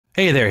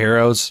Hey there,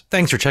 heroes.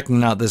 Thanks for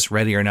checking out this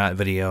Ready or Not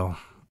video.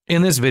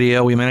 In this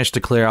video, we managed to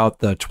clear out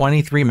the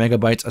 23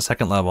 megabytes a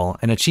second level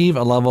and achieve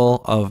a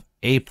level of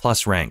A+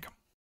 rank.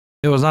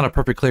 It was not a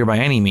perfect clear by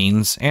any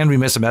means, and we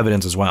missed some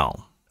evidence as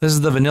well. This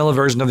is the vanilla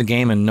version of the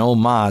game and no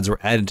mods were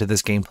added to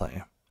this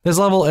gameplay. This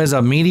level is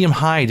a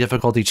medium-high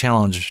difficulty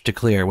challenge to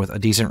clear with a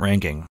decent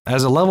ranking,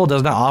 as the level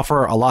does not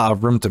offer a lot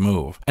of room to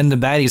move, and the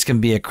baddies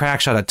can be a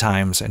crackshot at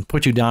times and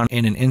put you down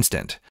in an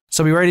instant.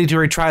 So be ready to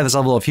retry this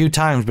level a few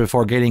times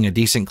before getting a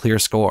decent clear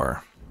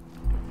score.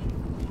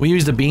 We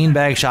used a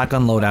beanbag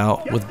shotgun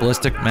loadout with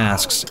ballistic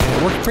masks, and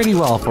it worked pretty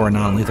well for a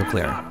non-lethal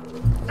clear.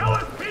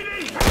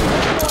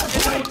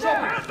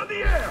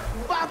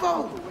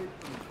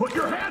 Put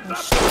your hands up!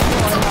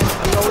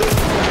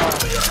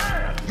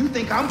 You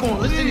think I'm gonna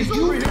listen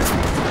to you?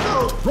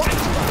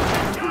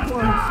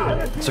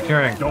 Right!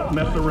 Securing. Don't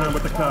mess around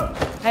with the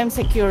cuffs. I'm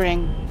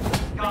securing.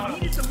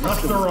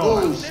 Cuffs are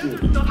on.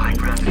 High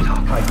ground to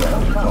talk. High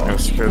ground. I'm gonna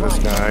secure this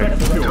guy.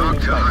 Talk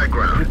to high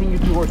ground. Everything you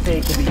do or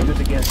say can be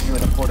used against you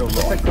in a court of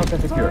law. Suspect cuffed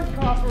and secure.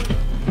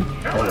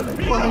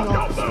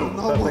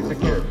 Suspect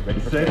secure. Ready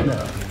for Safe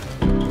now.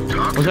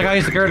 Was that guy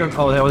secured?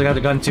 Oh, they got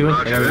the gun too?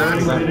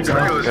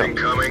 Trailers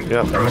incoming.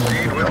 Yep.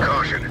 Proceed with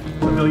caution.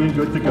 Civilian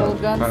good to go.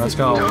 Alright, let's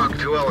go. Talk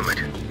to element.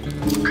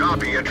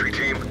 Copy, entry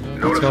team.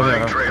 Let's go Notifying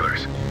there.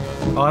 trailers.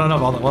 Oh, I don't know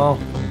about that. Well,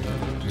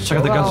 let's check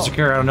out the guns are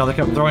secure. I don't know. They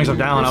kept throwing stuff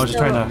down. I was just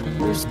trying to.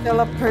 There's still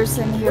a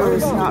person here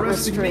who's not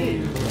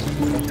restrained.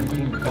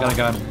 I got a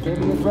gun.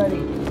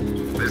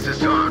 This is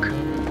talk.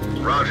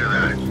 Roger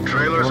that.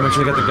 Trailers We'll make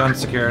sure on we get the route. gun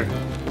secured.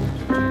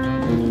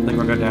 I think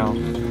we're good now.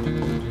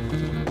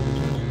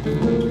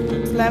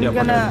 Slam Yep,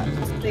 we're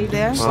gonna stay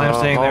there. Slam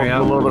staying there, yeah.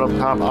 A little bit up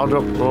top. I'll do a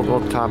little bit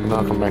up top and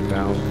I'll come back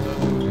down.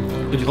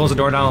 Did you close the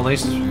door down at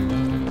least?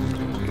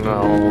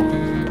 No.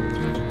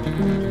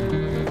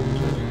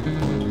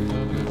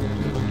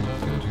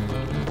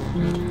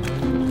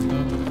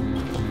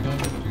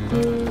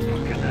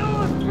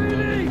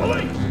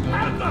 Police!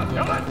 Hands up!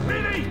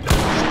 LSPD!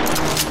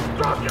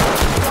 Drop your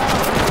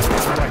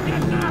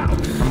hands now!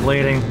 I'm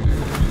bleeding.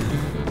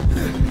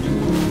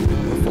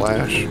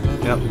 Flash.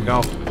 Yep,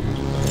 go.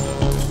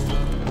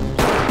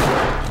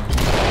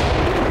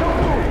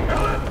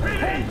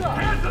 LSPD!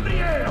 Hands in the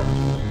air!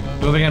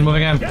 Moving in,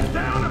 moving in. Get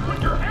down and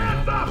put your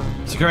hands up!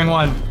 Securing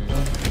one.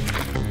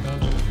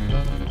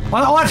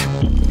 What?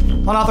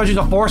 Unauthorized use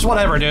of force?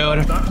 Whatever,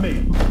 dude. Not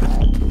me.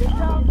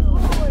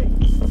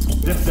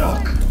 Get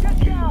down.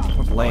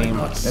 Lame.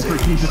 Entry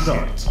team to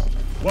talk.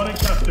 One in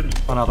custody.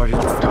 Unauthorized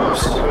use of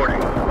force.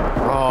 Reporting.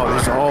 Oh,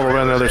 he's all the way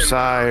on the other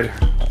side.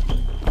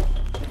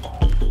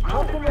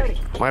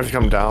 Might have to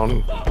come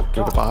down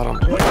to the bottom.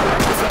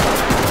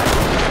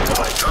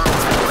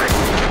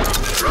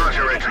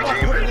 Roger, entry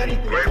team.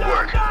 Great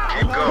work.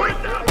 Keep going.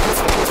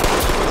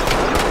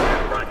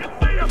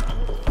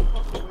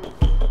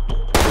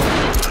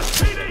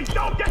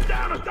 Don't get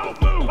down and don't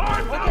move.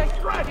 Arms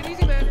outstretched.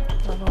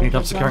 Need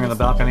help securing on the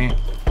balcony.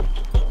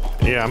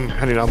 Yeah, I'm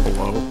heading down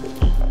below.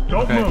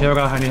 Don't Okay, move. here we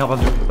go. I need help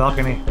on the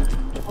balcony.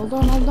 Hold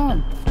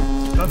on.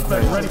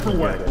 Suspect ready for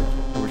weapon.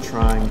 We're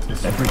trying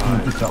to Entry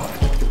team to talk.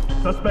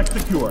 Suspect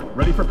secure.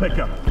 Ready for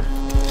pickup.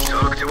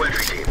 Talk to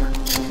entry team.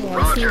 Okay,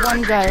 I see Roger, one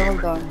entry guy. team.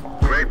 Hold on.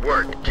 Great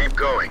work. Keep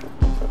going.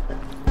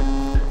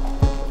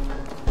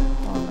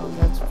 Oh no,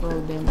 that's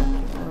Broden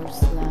or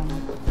Slam.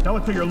 Tell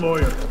it to your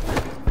lawyer.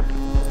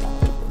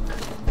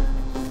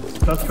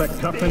 Suspect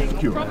cuffed and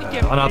secure.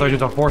 Unauthorized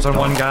use of force on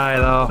one guy,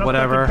 though. Suspect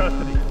Whatever. in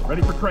custody.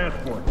 Ready for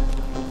transport.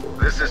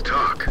 This is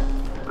talk.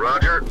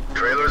 Roger.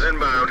 Trailers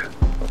inbound.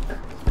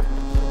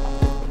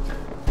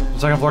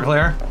 Second floor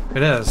clear?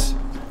 It is.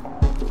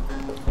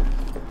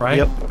 Right?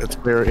 Yep, it's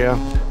clear, yeah.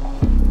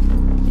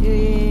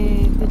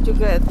 Did you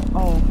get?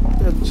 Oh,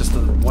 It's just the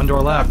one door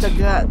left.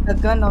 the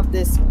gun of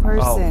this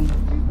person.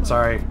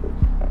 Sorry.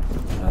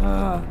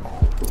 Under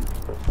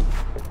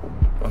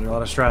a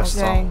lot of stress.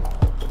 Okay.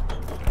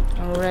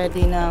 I'm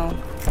ready now.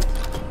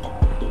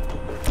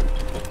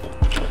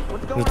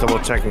 Just double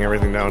checking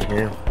everything down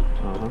here.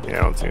 Yeah,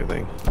 I don't see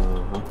anything.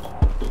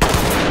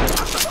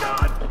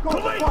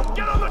 Police,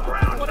 get on the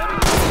ground now!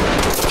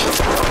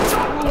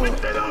 Police,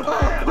 don't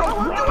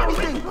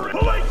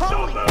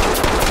move!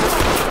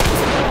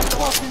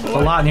 There's a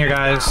lot in here,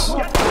 guys.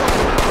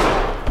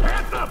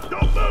 Hands up,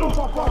 don't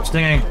move!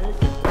 Stinging.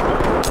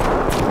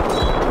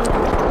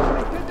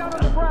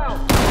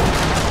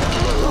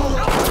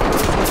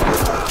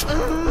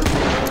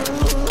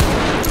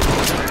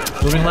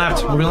 Moving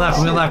left, moving left,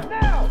 moving left.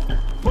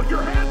 Put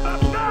your hands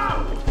up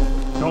now!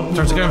 Don't move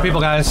Start securing around. people,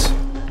 guys.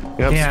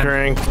 Yep, Yeah.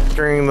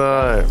 securing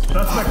the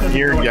Suspect is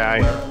ear going guy.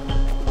 nowhere.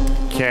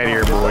 Cat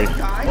ear boy.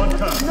 One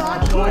cuff.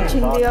 Watching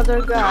the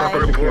other guy.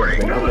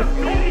 Reporting.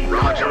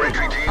 Roger,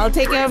 entry team. I'll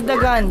take care of the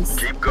guns.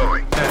 Keep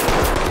going.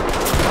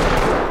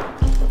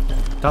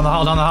 Down the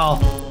hall, down the hall.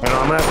 And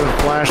I'm gonna have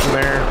to flash in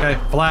there. Okay,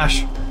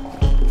 flash.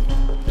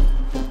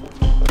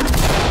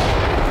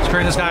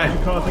 Securing this guy.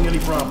 Causing any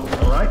problems,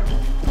 all right?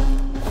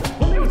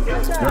 You're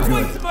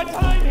good.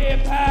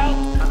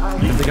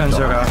 Get the guns,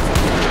 Zerga.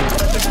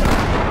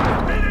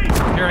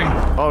 Hearing.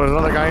 Oh, there's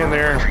another guy in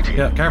there.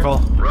 Yeah, careful.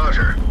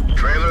 Roger.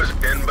 Trailers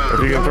inbound.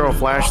 If you can throw a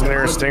flash in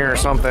there, a stinger or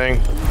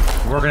something.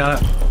 Working on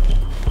it.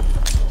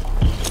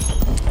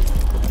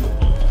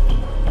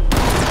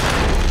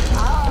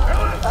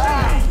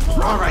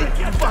 All right,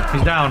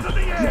 He's down.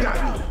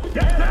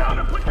 get down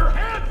and put your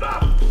hands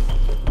up.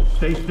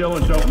 Stay still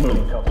and don't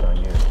move.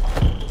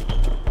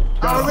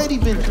 Already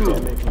been through.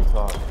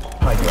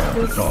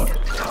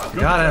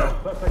 Got it.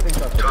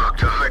 Talk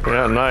to high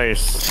Yeah,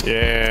 nice.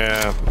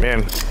 Yeah,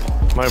 man.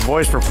 My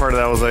voice for part of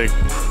that was like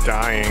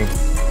dying.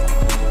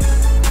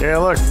 Yeah,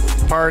 look,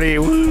 party.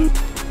 Woo.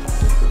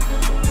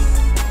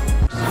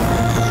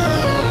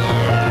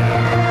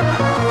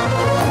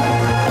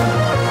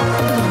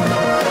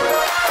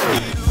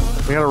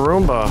 We got a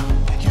Roomba.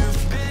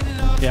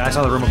 Yeah, I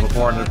saw the Roomba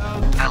before, and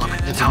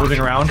it's moving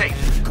around.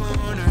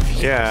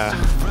 Yeah.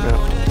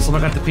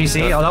 Someone got the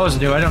PC. Oh, that was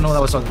new. I don't know that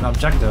was an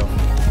objective.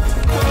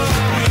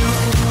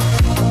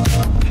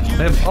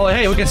 Oh,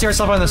 hey, we can see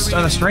ourselves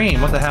on the stream.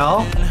 What the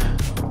hell?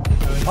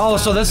 Oh,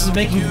 so this is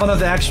making fun of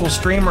the actual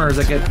streamers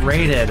that get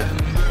raided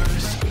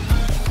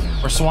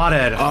or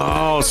swatted.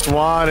 Oh,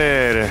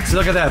 swatted. See,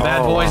 look at that,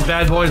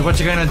 bad boys. What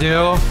you gonna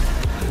do?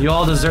 You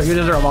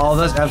deserve all of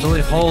this.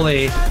 Absolutely.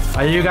 Holy,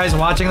 are you guys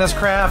watching this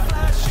crap?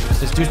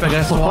 This douchebag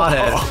gets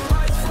swatted.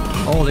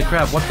 Holy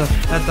crap! What the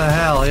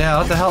hell? Yeah,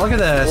 what the hell? Look at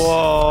this.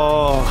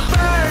 Whoa.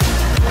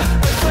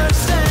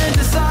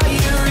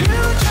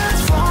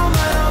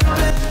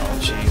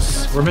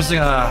 Jeez, we're missing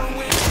a.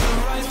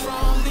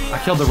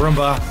 I killed the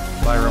Roomba.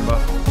 Bye, Roomba.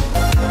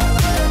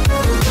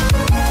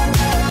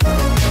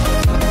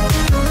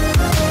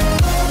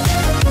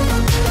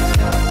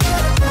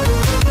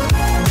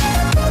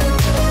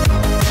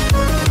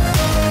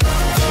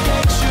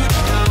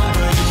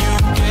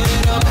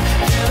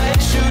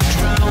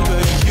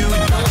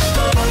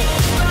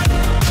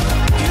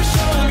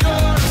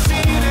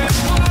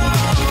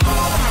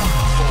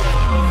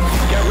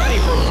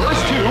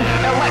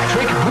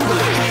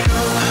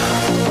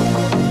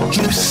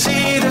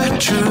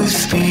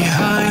 Truth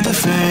behind the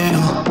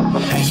veil,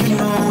 and you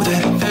know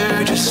that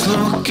they're just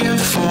looking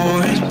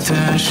for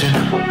attention.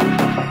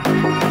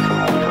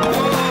 Oh,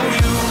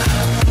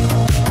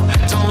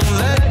 you don't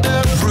let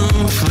the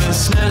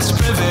ruthlessness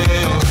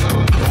prevail.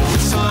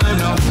 Time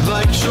not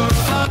like your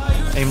fire.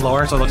 Aim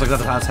lower, so it looks like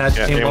that's on his head.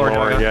 Yeah, aim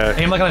lower, yeah.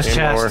 Aim like on his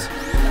chest. Lower.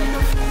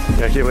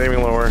 Yeah, keep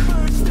aiming lower.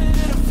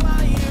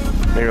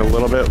 Maybe a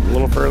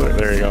little further.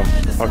 There you go.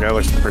 Okay, that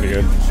looks pretty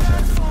good.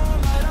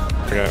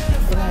 Okay.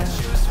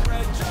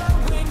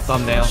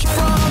 Thumbnail.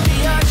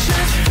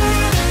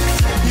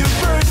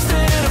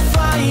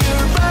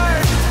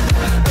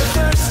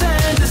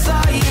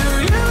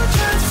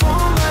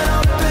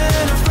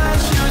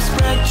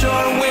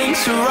 Your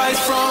wings to rise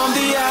from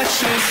the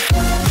ashes.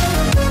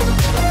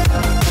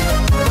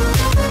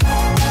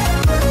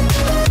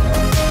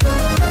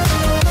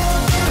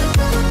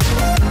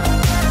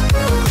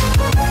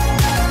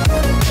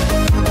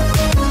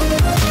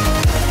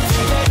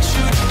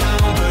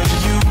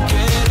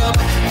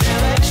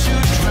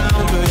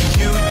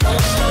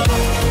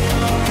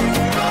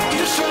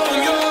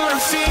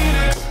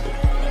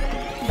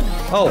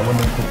 Oh,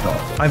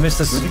 I missed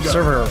this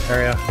server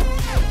area.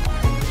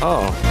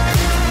 Oh.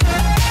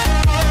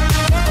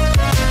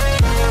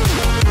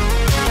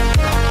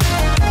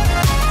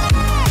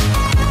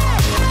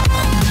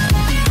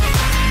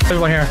 There's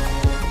one here.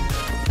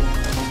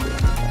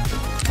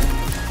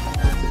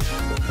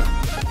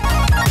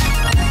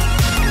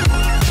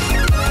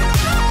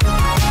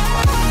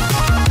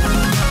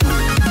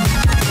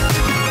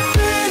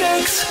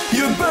 Phoenix,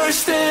 you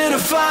burst in a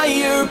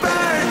fire,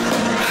 burn.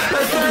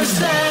 A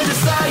thirst and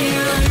desire,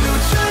 you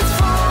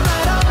transform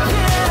out of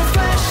pit of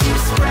flesh. You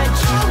spread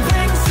your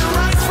wings to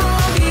rise from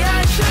the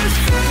ashes.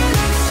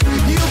 Phoenix,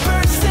 you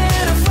burst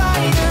in a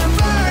fire,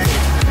 burn.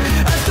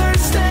 A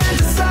thirst and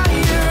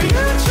desire, you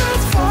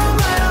transform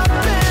out of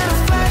pit of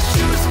flesh.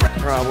 You spread.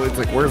 Probably. It's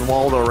like, where's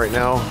Waldo right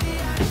now?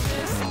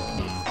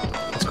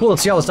 It's cool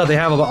to see all the stuff they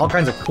have about all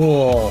kinds of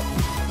cool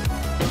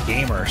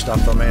gamer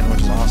stuff though, man,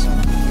 which is awesome.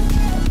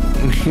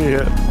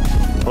 Yeah.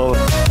 Well.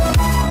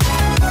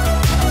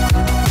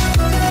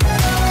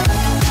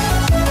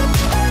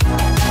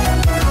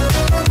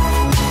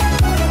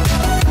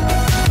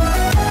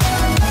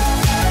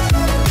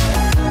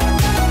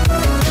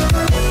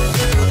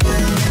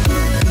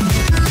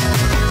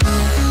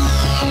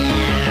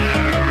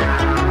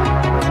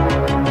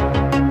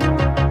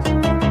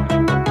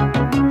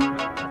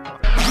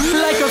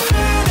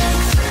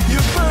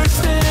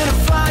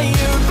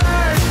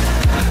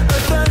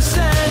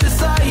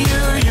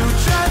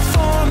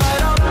 Transform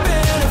right up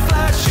in a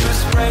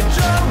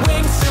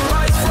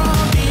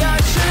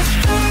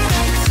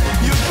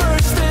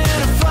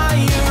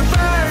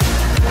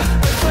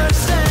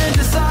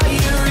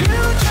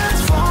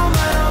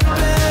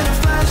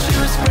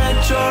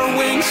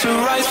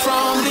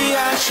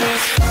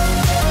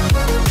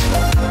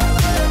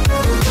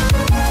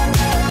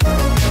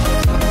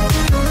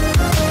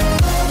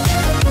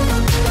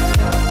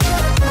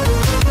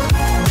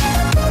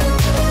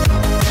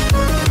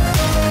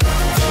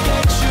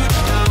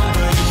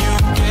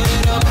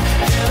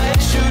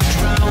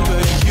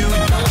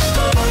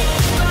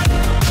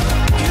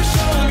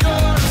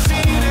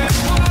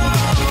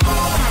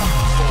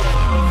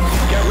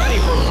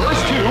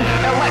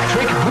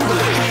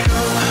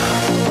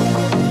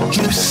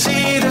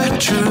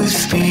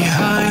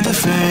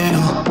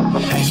fatal,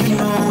 and you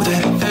know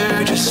that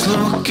they're just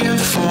looking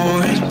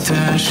for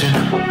attention.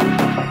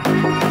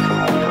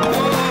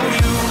 Oh,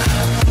 you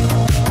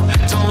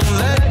don't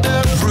let the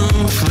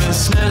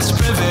ruthlessness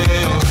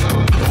prevail.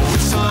 Oh,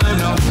 it's time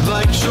to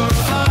light your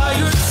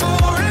fire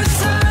for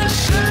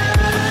ascension.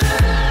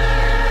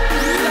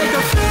 Like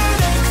a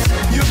phoenix,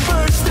 you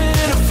burst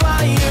in a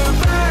fire,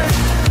 burn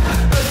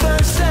a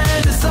thirst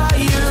and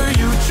desire.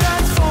 You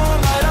transform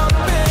right up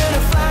in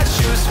a flash.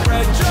 You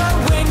spread your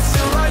wings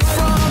to rise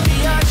from the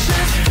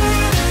ashes.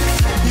 Phoenix,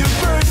 you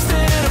burst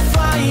in a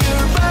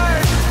fire,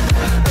 burn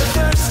a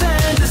thirst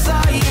and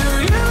desire.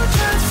 You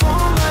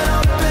transform right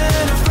up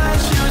in a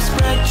flash. You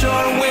spread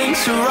your wings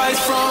to rise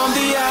from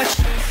the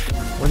ashes.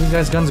 Where do these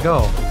guys' guns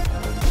go?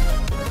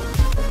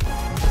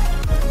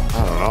 I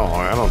don't know.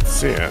 I don't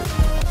see it.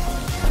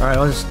 All right,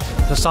 let's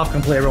just soft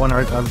complete everyone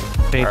our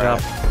page All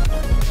up. right.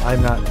 I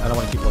don't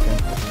want to keep looking.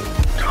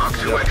 Talk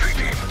to entry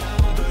team.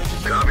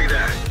 Copy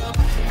that.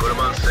 Put him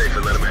on safe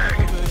and let him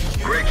hang.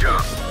 Great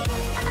job.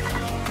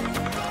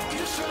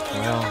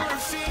 Well,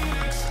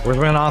 where's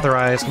the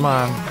unauthorized? Come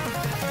on.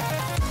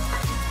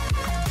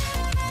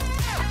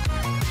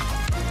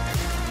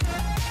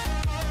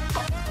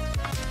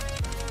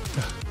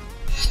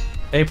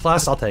 A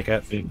plus, I'll take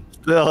it.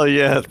 Oh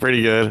yeah, it's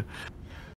pretty good.